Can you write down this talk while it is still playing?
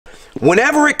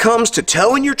Whenever it comes to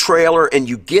towing your trailer and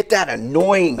you get that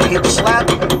annoying hitch slap,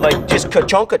 like just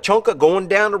ka-chunka going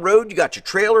down the road, you got your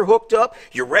trailer hooked up,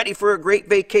 you're ready for a great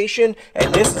vacation,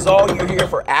 and this is all you're here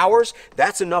for hours,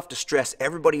 that's enough to stress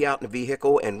everybody out in the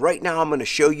vehicle. And right now I'm going to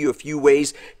show you a few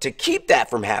ways to keep that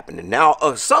from happening. Now,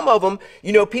 some of them,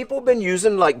 you know, people have been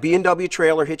using, like B&W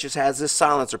Trailer Hitches has this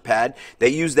silencer pad. They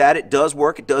use that. It does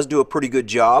work. It does do a pretty good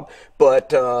job.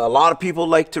 But a lot of people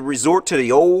like to resort to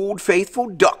the old faithful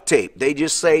duct tape. They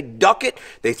just say duck it,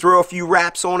 they throw a few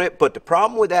wraps on it, but the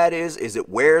problem with that is it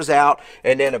wears out,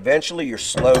 and then eventually you're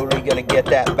slowly going to get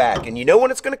that back. And you know when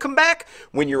it's going to come back?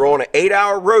 When you're on an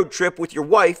 8-hour road trip with your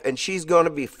wife and she's going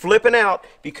to be flipping out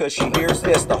because she hears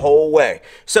this the whole way.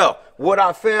 So what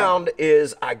I found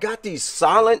is I got these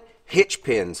silent hitch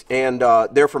pins, and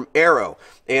they're from Aero,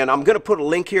 and I'm going to put a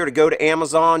link here to go to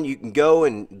Amazon. You can go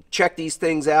and check these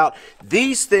things out.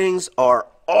 These things are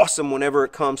awesome whenever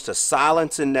it comes to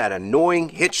silencing that annoying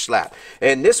hitch slap.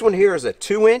 And this one here is a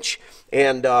 2-inch,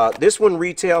 and this one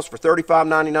retails for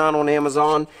 $35.99 on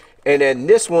Amazon. And then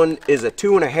this one is a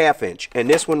 2.5-inch, and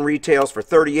this one retails for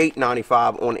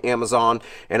 $38.95 on Amazon.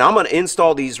 And I'm going to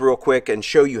install these real quick and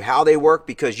show you how they work,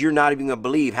 because you're not even going to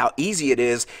believe how easy it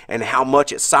is and how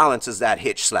much it silences that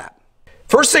hitch slap.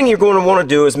 First thing you're going to want to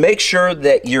do is make sure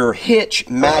that your hitch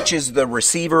matches the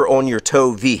receiver on your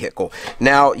tow vehicle.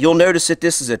 Now, you'll notice that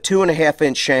this is a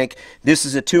 2.5-inch shank. This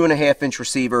is a 2.5-inch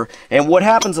receiver. And what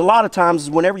happens a lot of times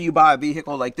is whenever you buy a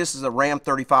vehicle, like this is a Ram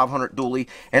 3500 dually,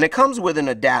 and it comes with an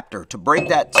adapter to break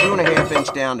that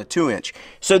 2.5-inch down to 2-inch.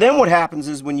 So then what happens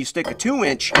is when you stick a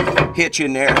 2-inch hitch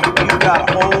in there, you've got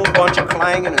a whole bunch of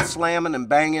clanging and slamming and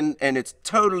banging, and it's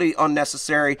totally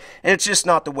unnecessary, and it's just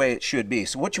not the way it should be.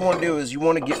 So what you want to do is you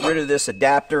want to get rid of this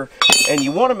adapter, and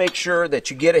you want to make sure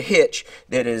that you get a hitch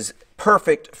that is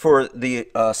perfect for the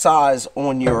size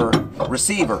on your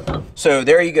receiver. So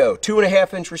there you go,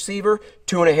 2.5-inch receiver,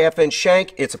 2.5-inch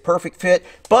shank. It's a perfect fit,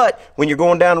 but when you're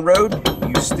going down the road,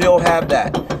 you still have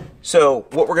that. So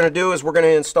what we're going to do is we're going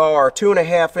to install our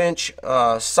 2.5-inch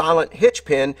silent hitch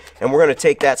pin, and we're going to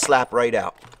take that slap right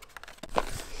out.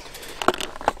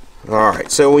 All right,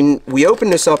 so when we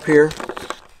open this up here,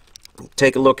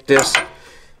 take a look at this.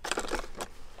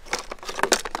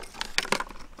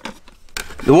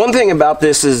 The one thing about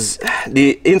this is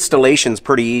the installation's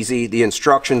pretty easy. The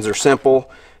instructions are simple.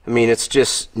 I mean, it's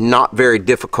just not very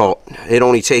difficult. It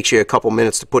only takes you a couple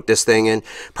minutes to put this thing in.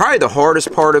 Probably the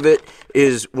hardest part of it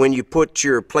is when you put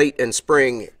your plate and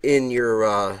spring in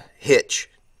your hitch.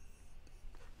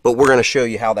 But we're going to show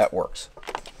you how that works.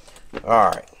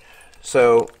 All right.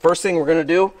 So first thing we're going to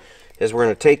do is we're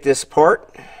going to take this apart.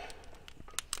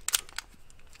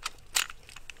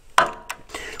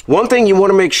 One thing you want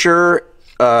to make sure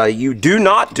you do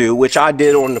not do, which I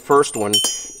did on the first one,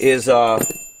 is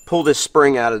pull this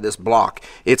spring out of this block.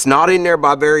 It's not in there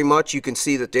by very much. You can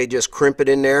see that they just crimp it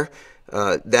in there.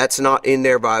 That's not in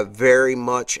there by very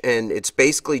much, and it's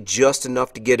basically just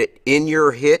enough to get it in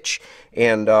your hitch,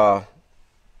 and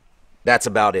that's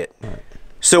about it.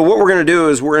 So what we're going to do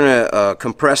is we're going to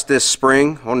compress this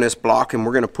spring on this block, and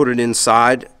we're going to put it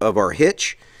inside of our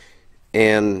hitch,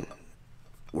 and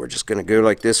we're just going to go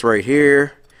like this right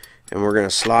here, and we're going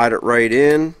to slide it right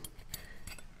in,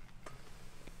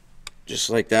 just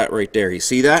like that right there. You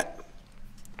see that?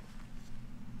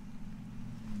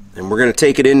 And we're going to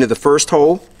take it into the first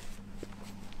hole,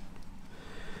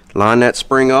 line that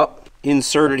spring up,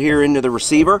 insert it here into the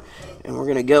receiver, and we're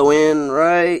going to go in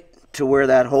right to where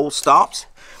that hole stops.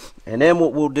 And then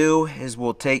what we'll do is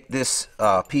we'll take this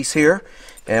piece here,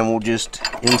 and we'll just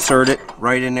insert it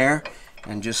right in there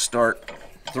and just start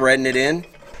threading it in.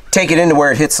 Take it into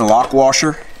where it hits the lock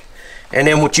washer, and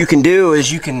then what you can do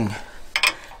is you can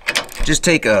just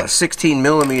take a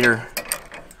 16mm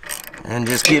and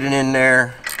just get it in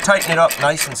there, tighten it up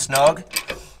nice and snug,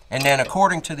 and then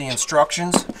according to the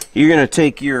instructions, you're going to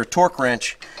take your torque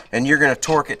wrench and you're going to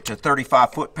torque it to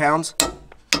 35 foot-pounds,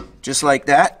 just like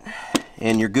that,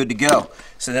 and you're good to go.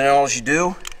 So then all you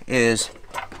do is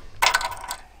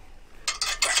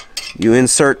you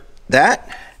insert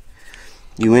that,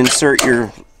 you insert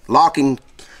your locking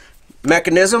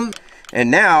mechanism, and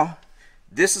now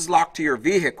this is locked to your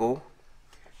vehicle,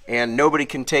 and nobody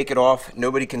can take it off,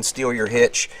 nobody can steal your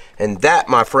hitch. And that,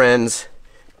 my friends,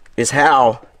 is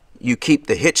how you keep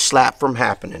the hitch slap from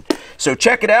happening. So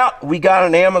check it out. We got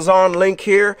an Amazon link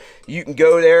here. You can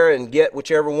go there and get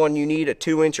whichever one you need, a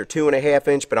 2-inch or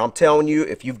 2.5-inch. But I'm telling you,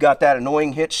 if you've got that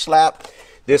annoying hitch slap,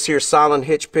 this here silent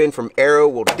hitch pin from Aero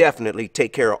will definitely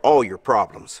take care of all your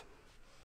problems.